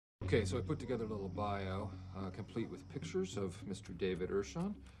Okay, so I put together a little bio, complete with pictures of Mr. David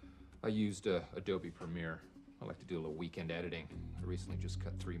Urshon. I used Adobe Premiere. I like to do a little weekend editing. I recently just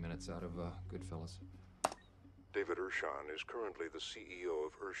cut 3 minutes out of Goodfellas. David Urshon is currently the CEO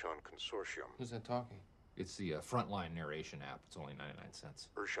of Urshon Consortium. Who's that talking? It's the frontline narration app. It's only 99 cents.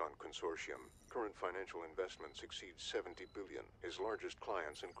 Urshon Consortium. Current financial investments exceed $70 billion. His largest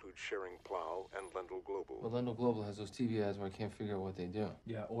clients include Schering Plough and Lendl Global. Well, Lendl Global has those TV ads where I can't figure out what they do.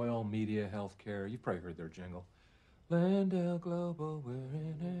 Yeah, oil, media, healthcare. You've probably heard their jingle. Lendl Global, we're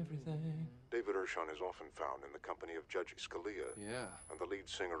in everything. David Urshon is often found in the company of Judge Scalia. Yeah. And the lead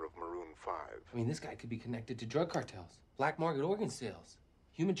singer of Maroon 5. I mean, this guy could be connected to drug cartels, black market organ sales,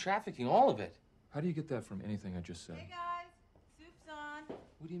 human trafficking, all of it. How do you get that from anything I just said? Hey guys, soup's on.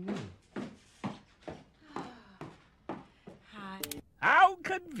 What do you mean? Hi. How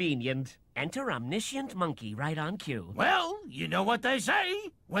convenient. Enter omniscient monkey right on cue. Well, you know what they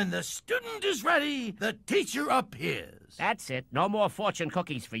say. When the student is ready, the teacher appears. That's it. No more fortune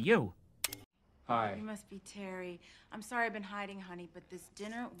cookies for you. Hi. You must be Terry. I'm sorry I've been hiding, honey, but this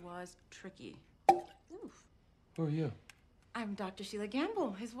dinner was tricky. Oof. Who are you? I'm Dr. Sheila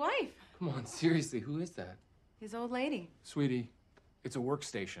Gamble, his wife. Come on, seriously, who is that? His old lady. Sweetie, it's a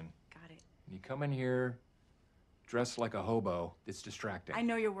workstation. Got it. You come in here dressed like a hobo. It's distracting. I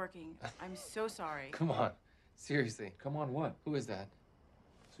know you're working. I'm so sorry. Come on, seriously. Come on, what? Who is that?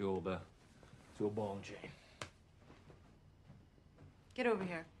 It's the old ball and chain. Get over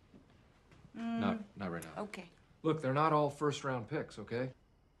here. Not right now. Okay. Look, they're not all first-round picks, okay?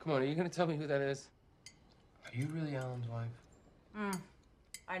 Come on, are you gonna tell me who that is? Are you really Alan's wife?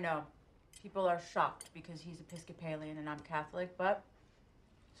 I know. People are shocked because he's Episcopalian and I'm Catholic, but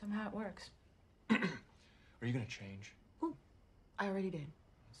somehow it works. Are you gonna change? I already did.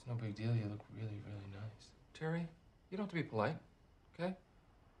 It's no big deal. You look really, really nice. Terry, you don't have to be polite, okay?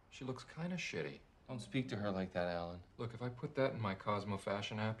 She looks kind of shitty. Don't speak to her like that, Alan. Look, if I put that in my Cosmo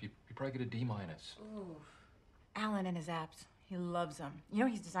fashion app, you probably get a D-. Ooh. Alan and his apps. He loves them. You know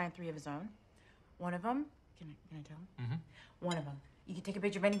he's designed 3 of his own? One of them, can I tell him? Mm-hmm. One of them, you can take a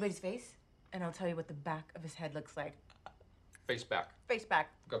picture of anybody's face, and I'll tell you what the back of his head looks like. Face back. Face back.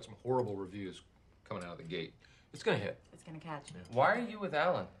 Got some horrible reviews coming out of the gate. It's gonna hit. It's gonna catch. Yeah. Why are you with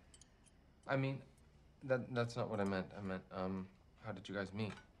Alan? I mean, that's not what I meant. I meant, how did you guys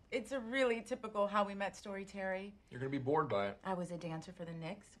meet? It's a really typical how we met story, Terry. You're gonna be bored by it. I was a dancer for the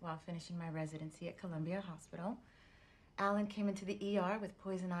Knicks while finishing my residency at Columbia Hospital. Alan came into the ER with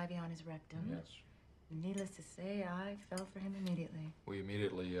poison ivy on his rectum. Yes. Needless to say, I fell for him immediately. We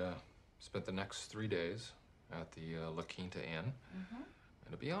immediately spent the next 3 days at the La Quinta Inn.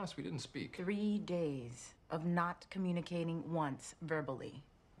 And to be honest, we didn't speak. 3 days of not communicating once verbally.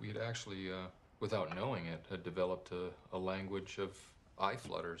 We had actually, without knowing it, had developed a language of eye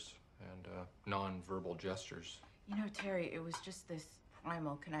flutters and non-verbal gestures. You know, Terry, it was just this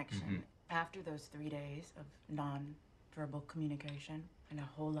primal connection. After those 3 days of non-verbal communication and a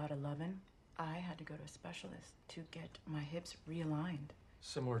whole lot of loving, I had to go to a specialist to get my hips realigned.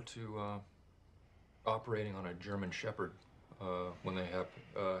 Similar to operating on a German Shepherd when they have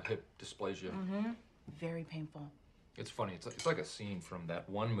hip dysplasia. Very painful. It's funny. It's like a scene from that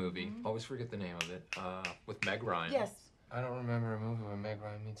one movie. Always forget the name of it. With Meg Ryan. Yes. I don't remember a movie where Meg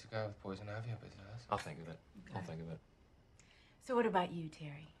Ryan meets a guy with poison ivy up his ass. I'll think of it. Okay. I'll think of it. So what about you,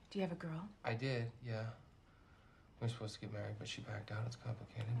 Terry? Do you have a girl? I did, yeah. We were supposed to get married, but she backed out. It's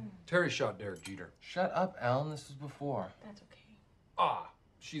complicated. Terry shot Derek Jeter. Shut up, Alan. This was before. That's okay. Ah,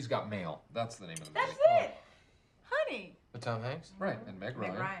 she's got mail. That's the name of the movie. That's it! Honey! With Tom Hanks? Right, and Meg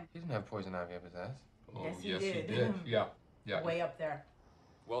Ryan. Meg Ryan. He didn't have poison ivy up his ass. Oh, Yes, he yes, did. he did. Yeah, yeah. Way up there.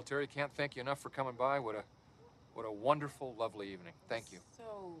 Well, Terry, can't thank you enough for coming by. What a wonderful, lovely evening. Thank you.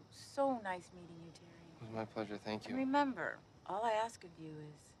 So nice meeting you, Terry. It was my pleasure. Thank And you. remember, all I ask of you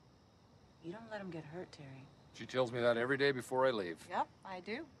is, you don't let him get hurt, Terry. She tells me that every day before I leave. Yep, I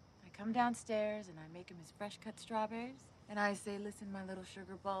do. I come downstairs and I make him his fresh cut strawberries. And I say, listen, my little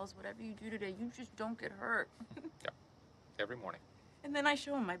sugar balls, whatever you do today, you just don't get hurt. Yeah, every morning. And then I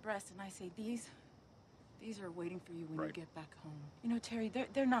show him my breasts and I say, these are waiting for you when you Right. get back home. You know, Terry,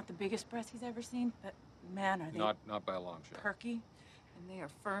 they're not the biggest breasts he's ever seen, but man, are they Not by a long shot. perky, and they are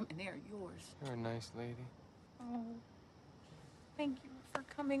firm, and they are yours. You're a nice lady. Oh, thank you for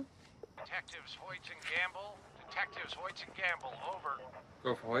coming. Detectives Hoyt and Gamble. Detectives Hoyt and Gamble, over.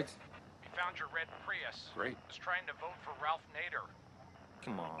 Go for Hoyt. We found your red Prius. Great. Was trying to vote for Ralph Nader.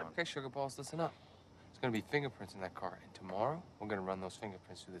 Come on. Okay, sugar balls, listen up. There's gonna be fingerprints in that car, and tomorrow we're gonna run those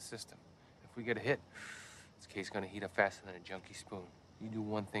fingerprints through the system. If we get a hit, this case is gonna heat up faster than a junkie spoon. You do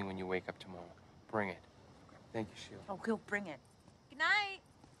one thing when you wake up tomorrow. Bring it. Thank you, Sheila. Oh, he'll bring it. Good night.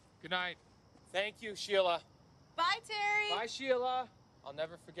 Good night. Thank you, Sheila. Bye, Terry. Bye, Sheila. I'll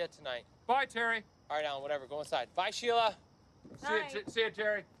never forget tonight. Bye, Terry. All right, Alan, whatever. Go inside. Bye, Sheila. See you,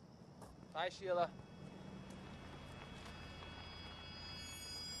 Terry. Bye, Sheila.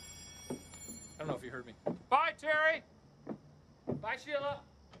 I don't know if you heard me. Bye, Terry. Bye, Sheila.